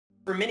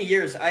For many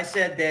years, I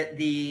said that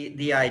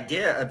the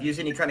idea of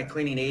using any kind of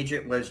cleaning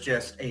agent was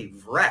just a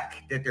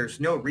wreck, that there's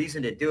no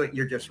reason to do it.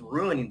 You're just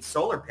ruining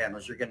solar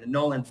panels. You're going to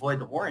null and void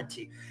the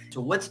warranty. So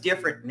what's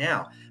different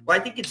now? Well,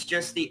 I think it's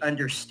just the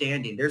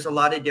understanding. There's a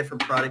lot of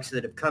different products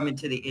that have come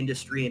into the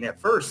industry and at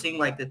first seemed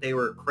like that they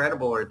were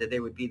credible or that they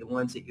would be the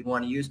ones that you'd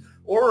want to use,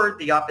 or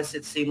the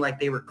opposite, seemed like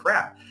they were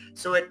crap.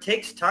 So it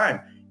takes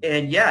time.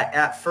 And yeah,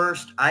 at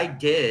first I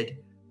did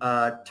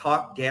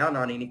talk down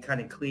on any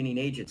kind of cleaning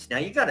agents. Now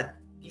you got to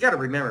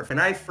remember, when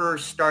I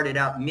first started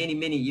out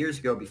many years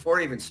ago, before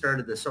I even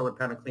started the Solar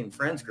Panel Clean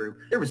Friends group,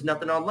 there was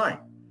nothing online.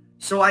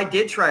 So I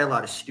did try a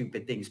lot of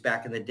stupid things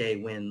back in the day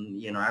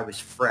when, I was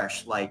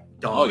fresh, like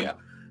Oh Dawn, yeah,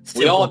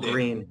 we Simple all did.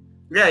 Green.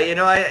 Yeah,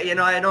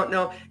 I don't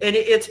know. And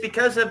it's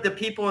because of the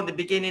people in the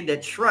beginning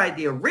that tried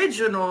the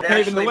original that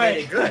Paving the actually way.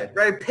 made it good,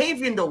 right?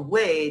 Paving the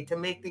way to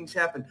make things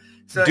happen.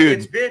 So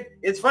Dude.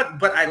 it's fun,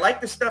 but I like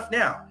the stuff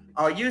now.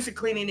 I'll use a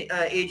cleaning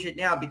agent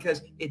now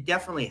because it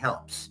definitely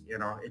helps.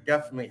 It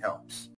definitely helps.